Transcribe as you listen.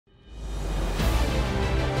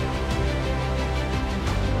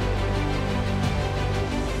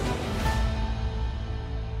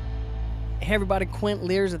Hey everybody, Quint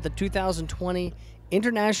Lears at the 2020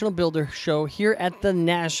 International Builder Show here at the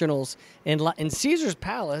Nationals in Caesar's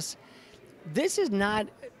Palace. This is not,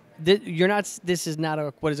 this is not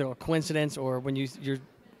a, what is it, a coincidence, or when you're,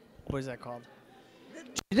 what is that called?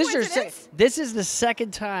 This is the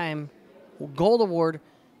second time Gold Award,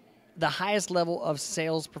 the highest level of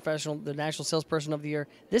sales professional, the National Salesperson of the Year.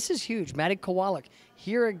 This is huge. Mahtty Kowalik,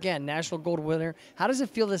 here again, National Gold winner. How does it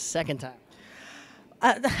feel this second time?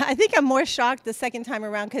 I think I'm more shocked the second time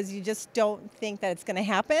around because you just don't think that it's going to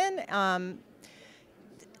happen. I'm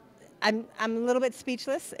a little bit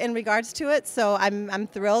speechless in regards to it, so I'm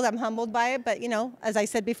thrilled. I'm humbled by it, but you know, as I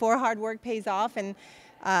said before, hard work pays off, and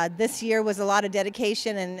this year was a lot of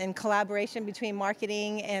dedication and collaboration between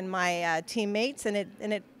marketing and my teammates, and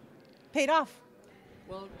it paid off.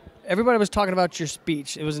 Well, everybody was talking about your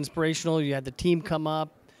speech. It was inspirational. You had the team come up.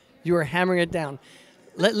 You were hammering it down.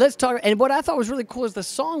 Let's talk. And what I thought was really cool is the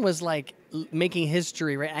song was like making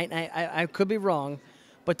history, right? I could be wrong,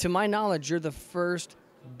 but to my knowledge, you're the first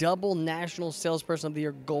double National Salesperson of the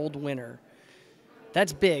Year Gold winner.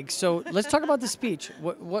 That's big. So let's talk about the speech.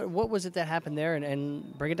 What was it that happened there,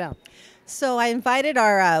 and break it down. So I invited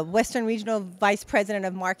our Western Regional Vice President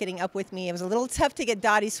of Marketing up with me. It was a little tough to get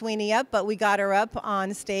Dottie Sweeney up, but we got her up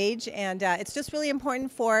on stage. And it's just really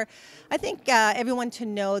important for, I think, everyone to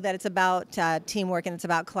know that it's about teamwork and it's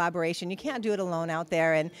about collaboration. You can't do it alone out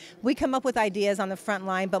there. And we come up with ideas on the front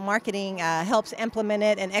line, but marketing helps implement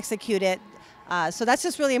it and execute it. So that's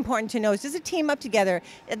just really important to know. It's just a team up together.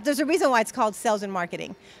 There's a reason why it's called sales and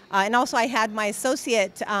marketing. And also I had my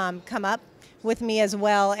associate come up with me as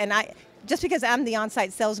well. And just because I'm the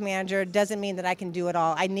on-site sales manager doesn't mean that I can do it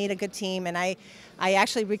all. I need a good team, and I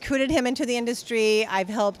actually recruited him into the industry. I've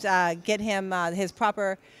helped get him his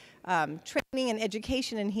proper training and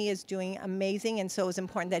education, and he is doing amazing, and so it was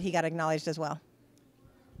important that he got acknowledged as well.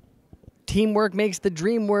 Teamwork makes the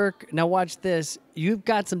dream work. Now watch this. You've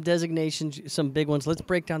got some designations, some big ones. Let's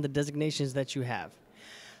break down the designations that you have.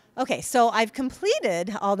 Okay, so I've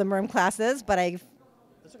completed all the MERM classes, but I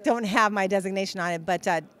don't have my designation on it, but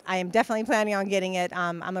I am definitely planning on getting it.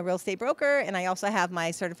 I'm a real estate broker, and I also have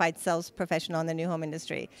my certified sales professional in the new home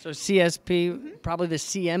industry. So CSP, probably the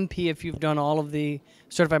CMP if you've done all of the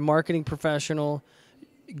certified marketing professional.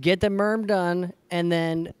 Get the MERM done, and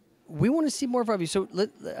then we want to see more of you. So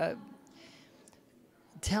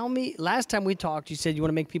tell me, last time we talked, you said you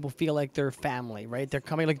want to make people feel like they're family, right? They're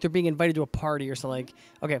coming, like they're being invited to a party or something. Like,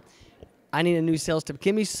 okay, I need a new sales tip.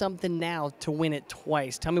 Give me something now to win it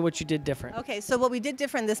twice. Tell me what you did different. Okay, so what we did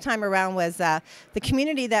different this time around was the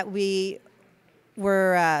community that we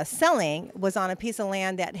were selling was on a piece of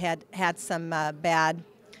land that had some bad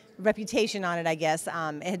reputation on it, I guess.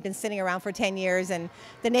 It had been sitting around for 10 years, and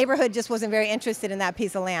the neighborhood just wasn't very interested in that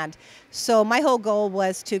piece of land. So my whole goal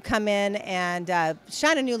was to come in and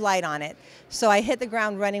shine a new light on it. So I hit the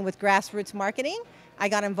ground running with grassroots marketing. I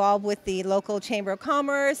got involved with the local Chamber of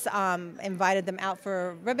Commerce, invited them out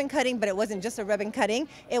for ribbon cutting, but it wasn't just a ribbon cutting,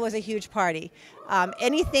 it was a huge party.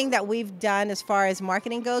 Anything that we've done as far as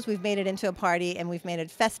marketing goes, we've made it into a party, and we've made it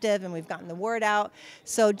festive, and we've gotten the word out.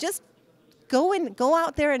 So just go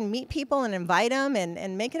out there and meet people and invite them,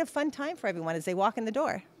 and make it a fun time for everyone as they walk in the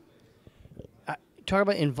door. Talk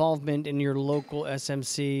about involvement in your local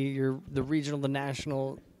SMC, the regional, the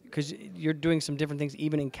national, because you're doing some different things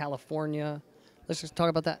even in California. Let's just talk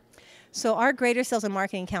about that. So our Greater Sales and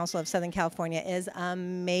Marketing Council of Southern California is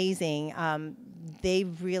amazing. They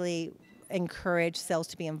really encourage sales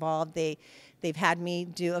to be involved. They've had me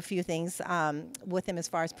do a few things with them as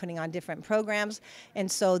far as putting on different programs.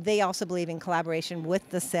 And so they also believe in collaboration with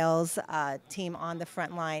the sales team on the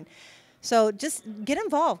front line. So just get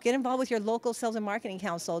involved. Get involved with your local Sales and Marketing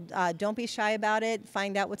Council. Don't be shy about it.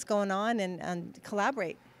 Find out what's going on and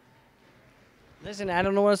collaborate. Listen, I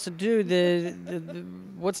don't know what else to do.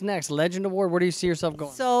 What's next? Legend Award, where do you see yourself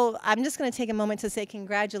going? So I'm just going to take a moment to say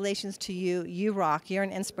congratulations to you. You rock. You're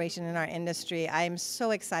an inspiration in our industry. I am so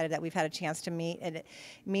excited that we've had a chance to meet. And it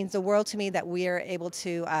means the world to me that we are able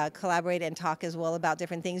to collaborate and talk as well about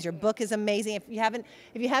different things. Your book is amazing. If you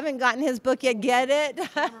haven't gotten his book yet, get it.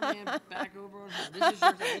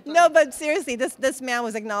 No, but seriously, this man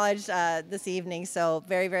was acknowledged this evening. So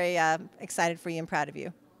very, very excited for you and proud of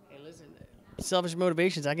you. Selfish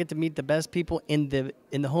motivations. I get to meet the best people in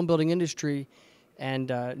the home building industry,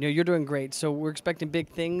 and you're doing great. So we're expecting big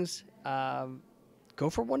things. Go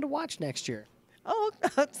for one to watch next year. Oh,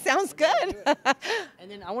 sounds good.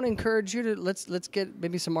 And then I want to encourage you to let's get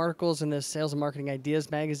maybe some articles in the Sales and Marketing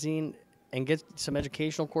Ideas magazine. and get some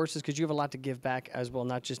educational courses, because you have a lot to give back as well,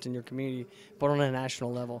 not just in your community, but on a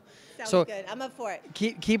national level. Sounds good. I'm up for it.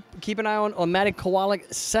 Keep an eye on Mahtty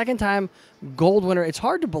Kowalik, second-time gold winner. It's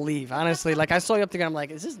hard to believe, honestly. Like, I saw you up there, and I'm like,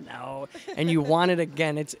 is this no? And you won it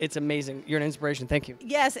again. It's amazing. You're an inspiration. Thank you.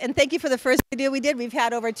 Yes, and thank you for the first video we did. We've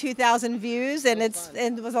had over 2,000 views, and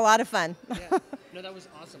it was a lot of fun. Yeah. No, that was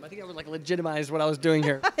awesome. I think I would like legitimize what I was doing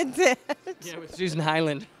here. I did. Yeah, with Susan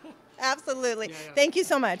Highland. Absolutely. Yeah. Thank you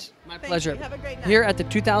so much. My pleasure. Have a great night. Here at the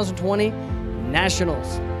 2020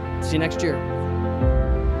 Nationals. See you next year.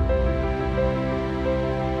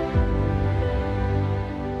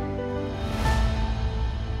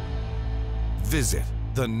 Visit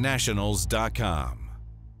thenationals.com.